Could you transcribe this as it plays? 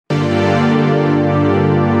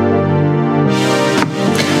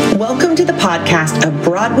Welcome to the podcast of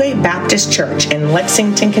Broadway Baptist Church in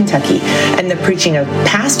Lexington, Kentucky, and the preaching of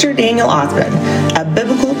Pastor Daniel Osmond, a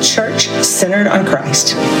biblical church centered on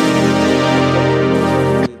Christ.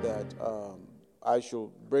 I should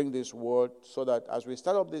bring this word so that as we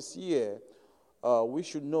start up this year, we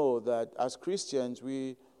should know that as Christians,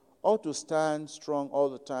 we ought to stand strong all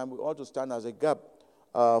the time. We ought to stand as a gap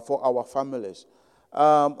for our families.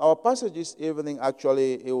 Our passage this evening,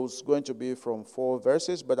 actually, it was going to be from 4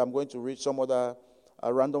 verses, but I'm going to read some other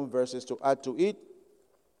random verses to add to it.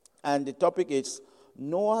 And the topic is,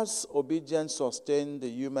 Noah's obedience sustained the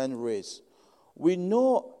human race. We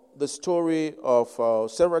know the story of,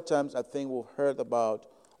 several times I think we've heard about,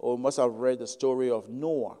 or must have read the story of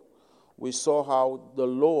Noah. We saw how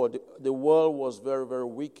the world was very, very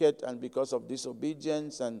wicked, and because of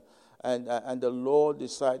disobedience, and the Lord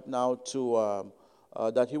decided now to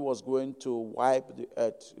that he was going to wipe the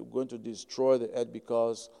earth, going to destroy the earth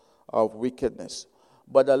because of wickedness.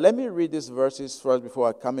 But let me read these verses first before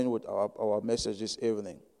I come in with our message this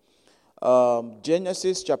evening.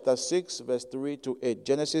 Genesis chapter 6, verse 3 to 8.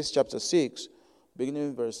 Genesis chapter 6,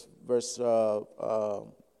 beginning verse 5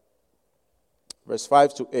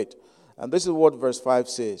 to 8. And this is what verse 5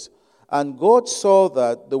 says. And God saw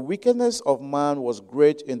that the wickedness of man was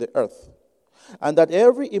great in the earth, and that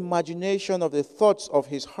every imagination of the thoughts of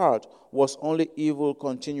his heart was only evil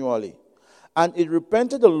continually. And it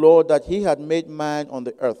repented the Lord that he had made man on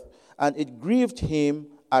the earth, and it grieved him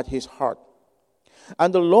at his heart.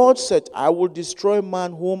 And the Lord said, I will destroy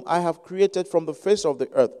man whom I have created from the face of the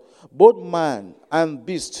earth, both man and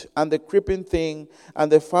beast, and the creeping thing, and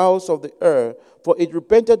the fowls of the air, for it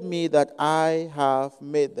repented me that I have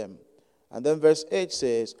made them. And then verse 8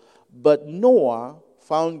 says, But Noah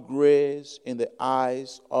found grace in the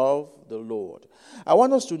eyes of the Lord. I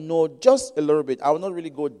want us to know just a little bit. I will not really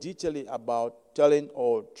go detailedly about telling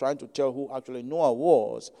or trying to tell who actually Noah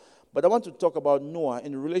was, but I want to talk about Noah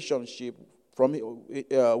in relationship from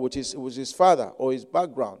with his father or his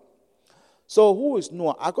background. So who is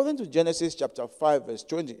Noah? According to Genesis chapter 5, verse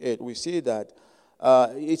 28, we see that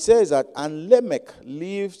it says that, and Lamech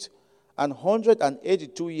lived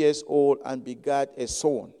 182 years old and begat a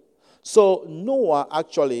son. So Noah,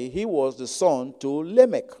 actually, he was the son to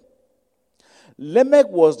Lamech. Lamech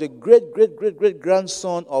was the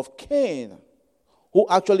great-grandson of Cain, who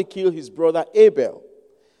actually killed his brother Abel,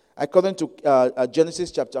 according to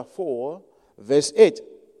Genesis chapter 4, verse 8.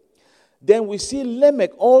 Then we see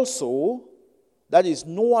Lamech also, that is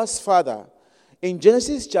Noah's father. In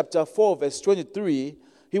Genesis chapter 4, verse 23,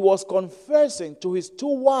 he was confessing to his 2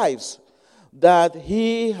 wives that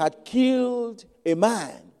he had killed a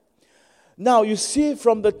man. Now, you see,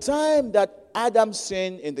 from the time that Adam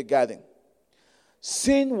sinned in the garden,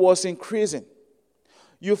 sin was increasing.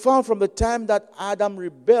 You found from the time that Adam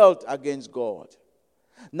rebelled against God.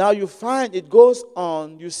 Now, you find it goes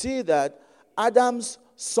on. You see that Adam's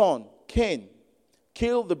son, Cain,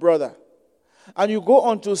 killed the brother. And you go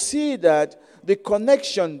on to see that the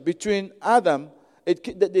connection between Adam,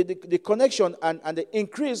 the connection and the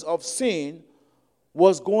increase of sin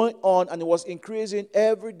was going on, and it was increasing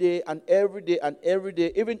every day and every day and every day,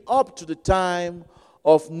 even up to the time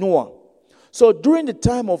of Noah. So during the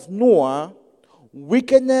time of Noah,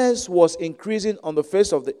 wickedness was increasing on the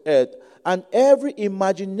face of the earth, and every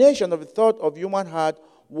imagination of the thought of human heart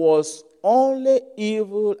was only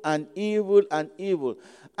evil and evil and evil.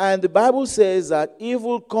 And the Bible says that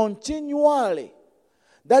evil continually.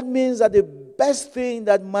 That means that the best thing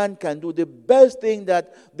that man can do, the best thing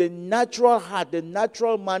that the natural heart, the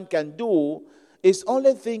natural man can do, is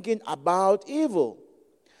only thinking about evil.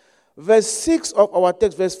 Verse 6 of our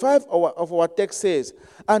text, verse 5 of our text says,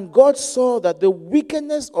 And God saw that the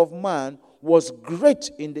wickedness of man was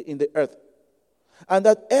great in the earth, and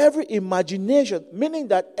that every imagination, meaning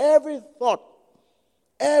that every thought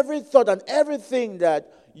and everything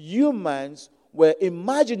that humans were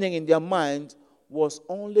imagining in their minds was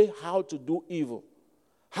only how to do evil,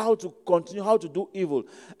 how to continue, how to do evil.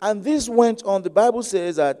 And this went on, the Bible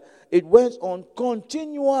says that it went on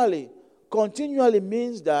continually. Continually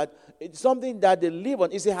means that it's something that they live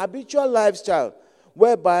on. It's a habitual lifestyle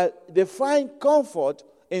whereby they find comfort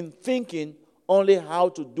in thinking only how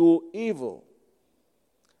to do evil.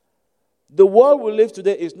 The world we live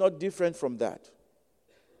today is not different from that.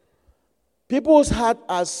 People's hearts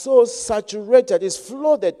are so saturated, it's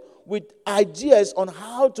flooded with ideas on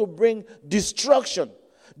how to bring destruction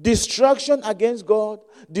against God,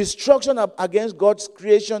 destruction against God's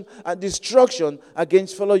creation, and destruction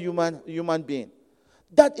against fellow human being.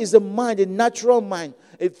 That is the mind, the natural mind.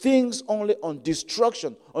 It thinks only on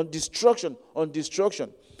destruction. And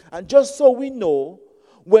just so we know,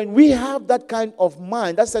 When we have that kind of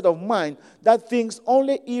mind, that set of mind, that thinks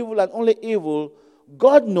only evil and only evil,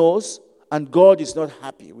 God knows, and God is not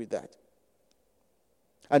happy with that.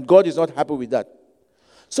 And God is not happy with that.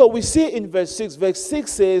 So we see in verse 6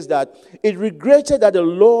 says that it regretted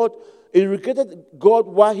God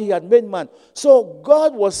while he had made man. So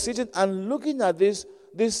God was sitting and looking at this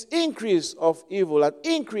increase of evil, an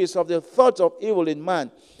increase of the thoughts of evil in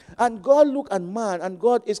man. And God looked at man, and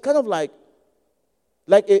God is kind of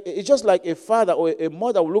it's just like a father or a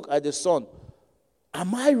mother will look at the son.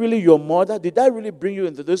 Am I really your mother? Did I really bring you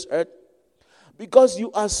into this earth? Because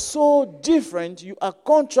you are so different, you are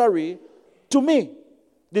contrary to me.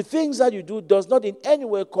 The things that you do does not in any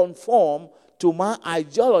way conform to my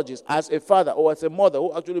ideologies as a father or as a mother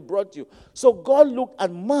who actually brought you. So God looked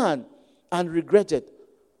at man and regretted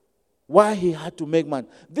why he had to make man.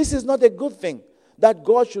 This is not a good thing, that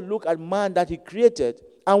God should look at man that he created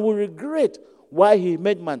and will regret why he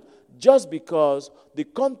made man, just because the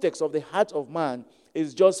context of the heart of man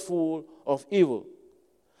is just full of evil.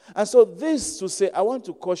 And so this to say, I want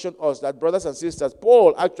to caution us that, brothers and sisters,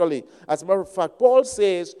 Paul actually, as a matter of fact, Paul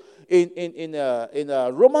says in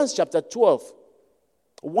Romans chapter 12,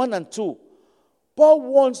 1 and 2, Paul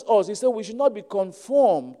warns us, he said we should not be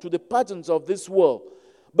conformed to the patterns of this world,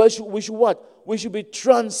 but we should what? We should be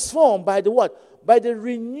transformed by the what? By the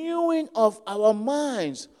renewing of our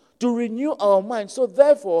minds, to renew our minds. So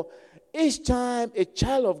therefore, each time a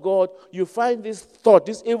child of God, you find this thought,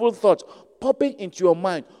 this evil thought, popping into your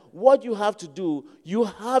mind, what you have to do, you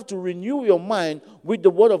have to renew your mind with the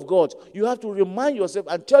word of God. You have to remind yourself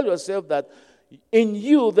and tell yourself that in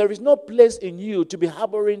you, there is no place in you to be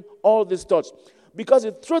harboring all these thoughts. Because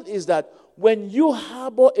the truth is that when you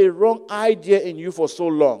harbor a wrong idea in you for so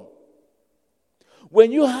long,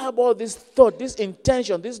 when you harbor this thought, this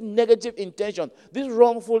intention, this negative intention, this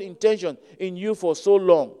wrongful intention in you for so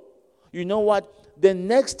long, you know what? The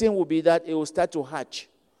next thing will be that it will start to hatch.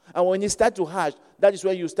 And when it starts to hatch, that is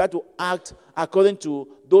when you start to act according to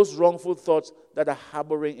those wrongful thoughts that are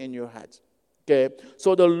harboring in your heart. Okay?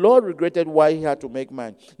 So the Lord regretted why he had to make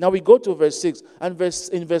man. Now we go to verse 6. And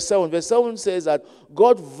in verse 7, verse 7 says that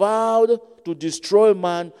God vowed to destroy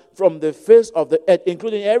man from the face of the earth,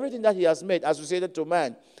 including everything that he has made associated to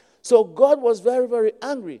man. So God was very, very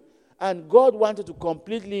angry. And God wanted to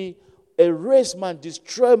completely erase man,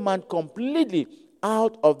 destroy man completely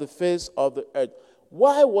out of the face of the earth.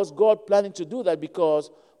 Why was God planning to do that?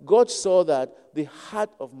 Because God saw that the heart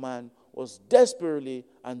of man was desperately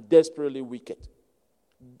and desperately wicked.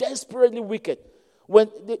 Desperately wicked. When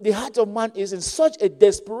the heart of man is in such a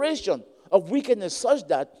desperation of wickedness, such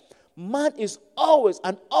that man is always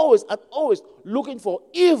and always and always looking for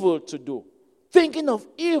evil to do, thinking of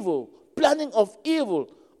evil, planning of evil,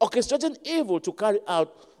 orchestrating evil to carry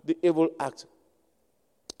out the evil act.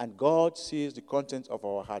 And God sees the contents of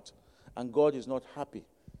our heart. And God is not happy.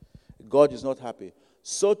 God is not happy.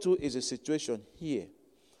 So too is the situation here.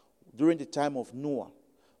 During the time of Noah,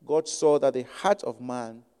 God saw that the heart of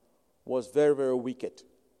man was very, very wicked.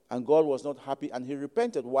 And God was not happy, and he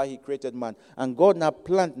repented why he created man. And God now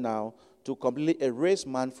planned now to completely erase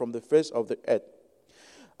man from the face of the earth.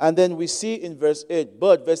 And then we see in verse 8,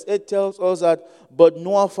 but verse 8 tells us that, but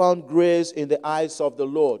Noah found grace in the eyes of the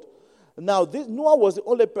Lord. Now, Noah was the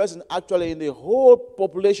only person actually in the whole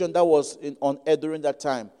population that was on earth during that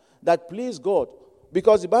time that pleased God.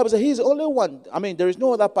 Because the Bible says he's the only one. I mean, there is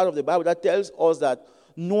no other part of the Bible that tells us that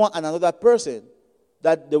Noah and another person,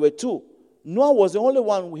 that there were two. Noah was the only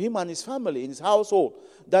one, him and his family, in his household,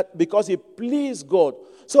 that because he pleased God.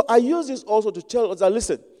 So I use this also to tell us that,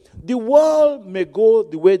 listen, the world may go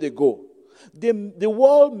the way they go. The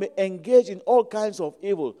world may engage in all kinds of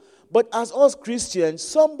evil. But as us Christians,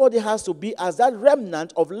 somebody has to be as that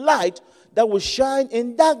remnant of light that will shine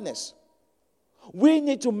in darkness. We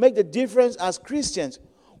need to make the difference as Christians.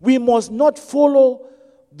 We must not follow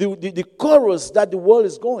the chorus that the world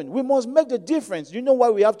is going. We must make the difference. You know why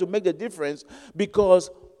we have to make the difference? Because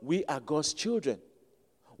we are God's children.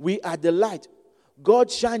 We are the light. God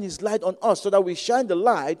shines his light on us so that we shine the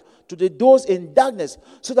light to those in darkness.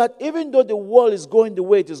 So that even though the world is going the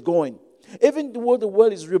way it is going, even though the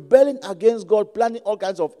world is rebelling against God, planning all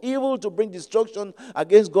kinds of evil to bring destruction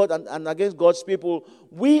against God and against God's people,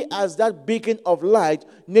 we as that beacon of light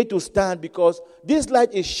need to stand, because this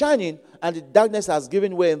light is shining and the darkness has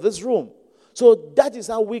given way in this room. So that is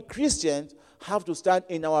how we Christians have to stand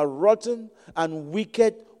in our rotten and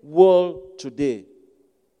wicked world today,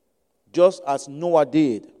 just as Noah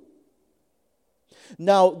did.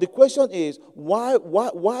 Now the question is, why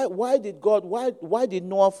did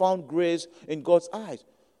Noah found grace in God's eyes?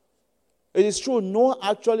 It is true, Noah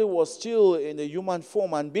actually was still in the human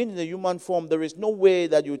form, and being in the human form, there is no way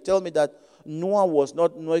that you tell me that Noah was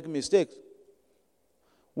not making mistakes.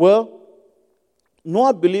 Well,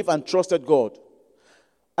 Noah believed and trusted God.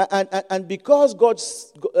 And because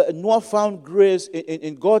Noah found grace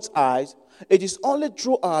in God's eyes, it is only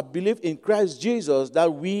through our belief in Christ Jesus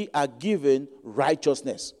that we are given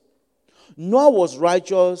righteousness. Noah was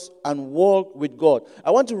righteous and walked with God.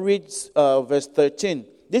 I want to read verse 13.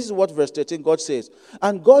 This is what verse 13 God says.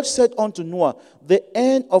 And God said unto Noah, the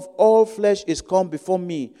end of all flesh is come before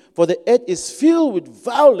me, for the earth is filled with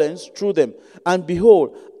violence through them. And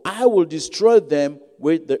behold, I will destroy them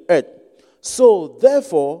with the earth. So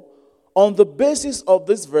therefore, on the basis of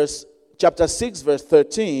this verse, chapter 6, verse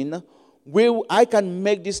 13, I can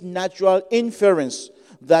make this natural inference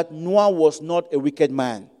that Noah was not a wicked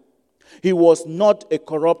man. He was not a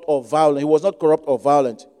corrupt or violent. He was not corrupt or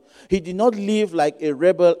violent. He did not live like a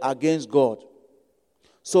rebel against God.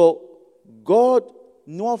 So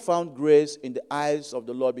Noah found grace in the eyes of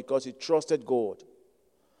the Lord because he trusted God.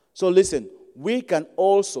 So listen, we can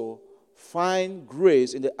also find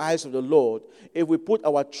grace in the eyes of the Lord if we put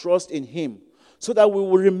our trust in Him, so that we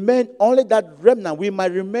will remain only that remnant. We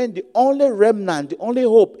might remain the only remnant, the only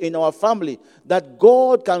hope in our family that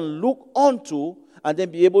God can look onto and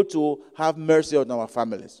then be able to have mercy on our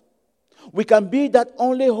families. We can be that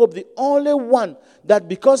only hope, the only one that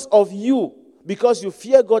because of you, because you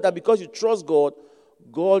fear God and because you trust God,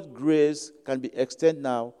 God's grace can be extended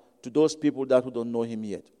now to those people who don't know Him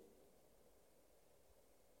yet.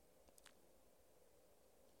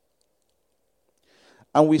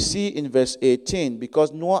 And we see in verse 18,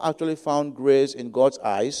 because Noah actually found grace in God's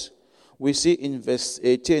eyes, we see in verse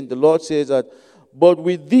 18, the Lord says that, but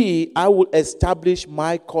with thee I will establish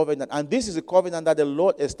my covenant. And this is a covenant that the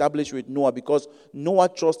Lord established with Noah, because Noah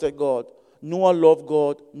trusted God. Noah loved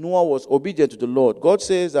God. Noah was obedient to the Lord. God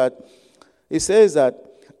says that, He says that,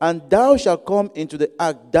 and thou shalt come into the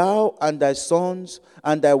ark, thou and thy sons,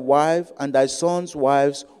 and thy wife, and thy sons'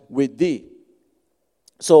 wives with thee.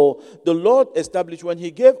 So the Lord established, when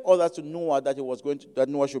He gave orders to Noah that that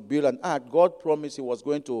Noah should build an ark, God promised He was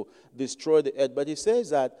going to destroy the earth. But He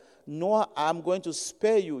says that, Noah, I'm going to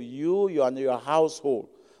spare you and your household.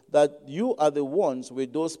 That you are the ones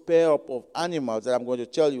with those pair of animals that I'm going to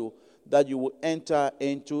tell you that you will enter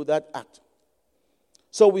into that ark.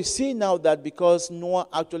 So we see now that because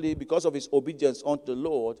of his obedience unto the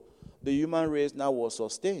Lord, the human race now was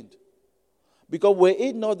sustained. Because were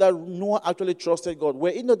it not that Noah actually trusted God, were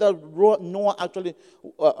it not that Noah actually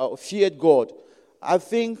feared God, I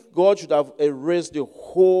think God should have erased the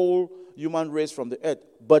whole human race from the earth,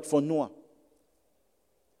 but for Noah.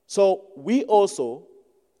 So we also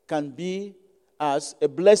can be as a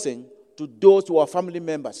blessing to those who are family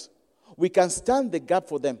members. We can stand the gap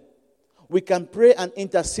for them. We can pray and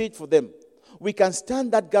intercede for them. We can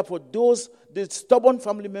stand that gap for the stubborn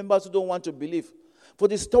family members who don't want to believe. For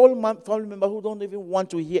the stubborn family members who don't even want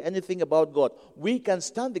to hear anything about God, we can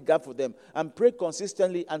stand the gap for them and pray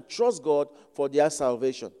consistently and trust God for their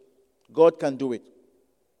salvation. God can do it.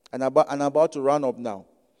 And I'm about to run up now.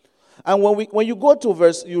 And when you go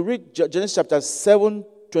to you read Genesis chapter 7,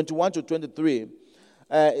 21 to 23,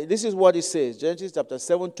 this is what it says. Genesis chapter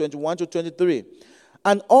 7, 21 to 23.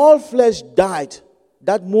 And all flesh died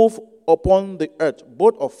that moved upon the earth,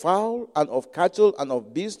 both of fowl and of cattle and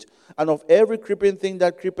of beast and of every creeping thing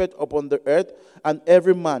that creepeth upon the earth, and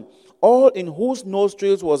every man, all in whose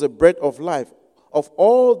nostrils was a breath of life, of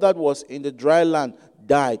all that was in the dry land,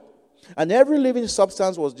 died. And every living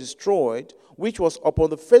substance was destroyed, which was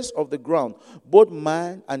upon the face of the ground, both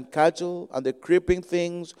man and cattle, and the creeping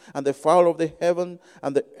things, and the fowl of the heaven,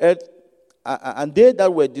 and the earth, and they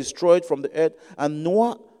that were destroyed from the earth. And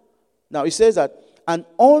Noah, now it says that, and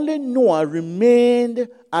only Noah remained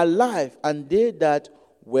alive, and they that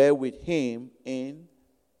were with him in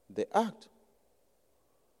the ark.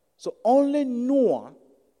 So only Noah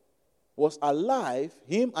was alive,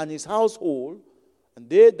 him and his household, and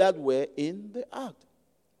they that were in the ark.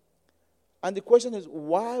 And the question is,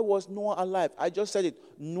 why was Noah alive? I just said it.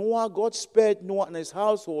 God spared Noah and his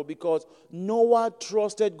household because Noah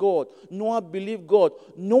trusted God. Noah believed God.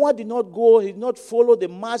 Noah did not follow the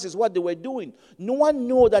masses, what they were doing. Noah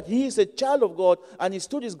knew that he is a child of God, and he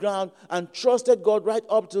stood his ground and trusted God right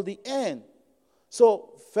up to the end.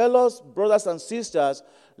 So, fellows, brothers and sisters,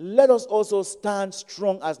 let us also stand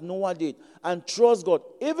strong as Noah did and trust God,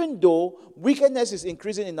 even though wickedness is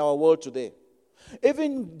increasing in our world today.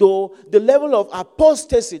 Even though the level of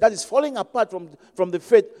apostasy, that is falling apart from the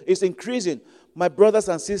faith, is increasing, my brothers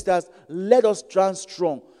and sisters, let us stand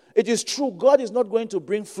strong. It is true, God is not going to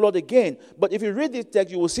bring flood again. But if you read this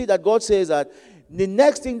text, you will see that God says that the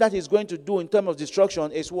next thing that he's going to do in terms of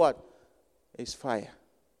destruction is what? Is fire.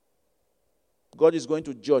 God is going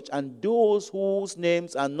to judge. And those whose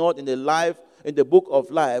names are not in the book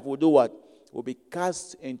of life will do what? Will be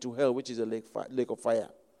cast into hell, which is a lake of fire.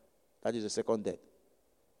 That is the second death.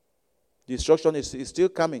 Destruction is still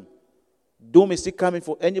coming. Doom is still coming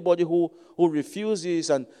for anybody who refuses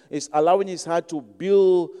and is allowing his heart to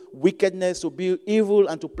build wickedness, to build evil,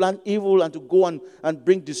 and to plan evil, and to go and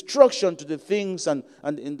bring destruction to the things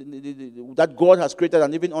that God has created,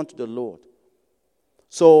 and even unto the Lord.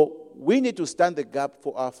 So we need to stand the gap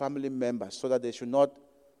for our family members so that they should not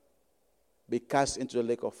be cast into the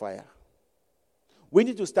lake of fire. We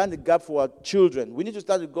need to stand the gap for our children. We need to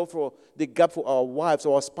stand the gap for our wives,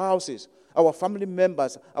 our spouses, our family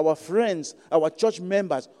members, our friends, our church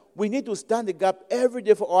members. We need to stand the gap every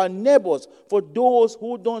day for our neighbors, for those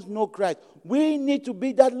who don't know Christ. We need to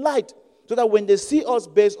be that light so that when they see us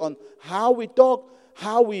based on how we talk,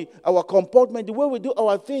 our comportment, the way we do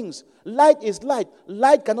our things, light is light.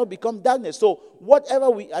 Light cannot become darkness. So whatever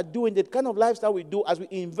we are doing, the kind of lifestyle we do as we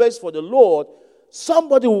invest for the Lord,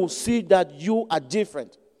 somebody will see that you are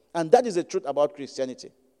different. And that is the truth about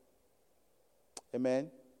Christianity. Amen.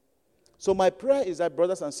 So my prayer is that,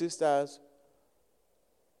 brothers and sisters,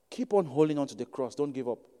 keep on holding on to the cross. Don't give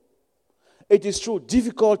up. It is true,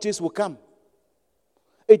 difficulties will come.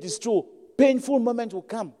 It is true, painful moments will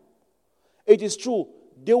come. It is true,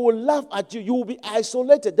 they will laugh at you. You will be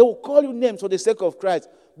isolated. They will call you names for the sake of Christ.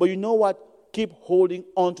 But you know what? Keep holding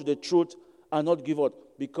on to the truth and not give up,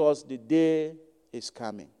 because the day is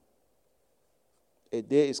coming. A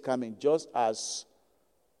day is coming, just as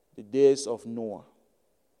the days of Noah.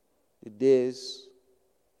 The day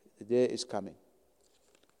is coming.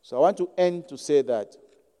 So I want to end to say that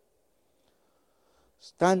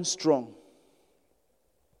stand strong.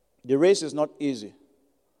 The race is not easy.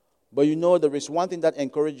 But you know, there is one thing that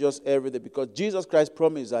encourages us every day, because Jesus Christ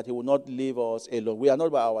promised that he will not leave us alone. We are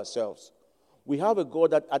not by ourselves. We have a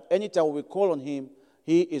God that at any time we call on him,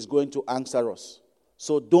 he is going to answer us.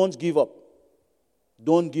 So don't give up.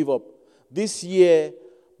 Don't give up. This year,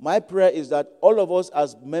 my prayer is that all of us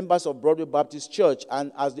as members of Broadway Baptist Church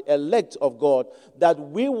and as the elect of God, that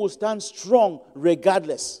we will stand strong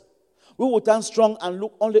regardless. We will stand strong and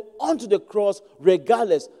look only onto the cross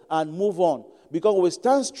regardless and move on. Because when we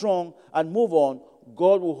stand strong and move on,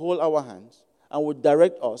 God will hold our hands and will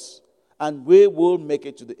direct us, and we will make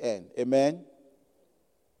it to the end. Amen?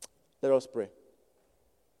 Let us pray.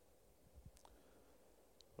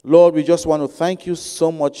 Lord, we just want to thank you so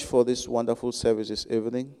much for this wonderful service this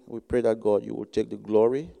evening. We pray that, God, you will take the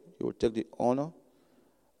glory, you will take the honor.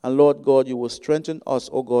 And Lord God, you will strengthen us,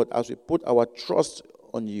 oh God, as we put our trust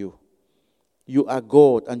on you. You are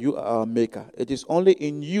God and you are our maker. It is only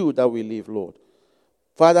in you that we live, Lord.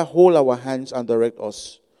 Father, hold our hands and direct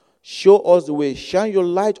us. Show us the way. Shine your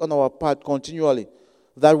light on our path continually,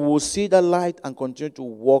 that we will see the light and continue to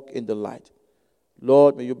walk in the light.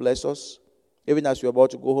 Lord, may you bless us. Even as we are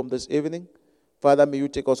about to go home this evening, Father, may you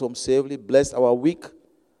take us home safely. Bless our week.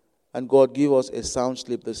 And God, give us a sound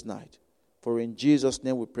sleep this night. For in Jesus'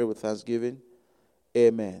 name we pray with thanksgiving.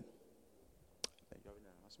 Amen.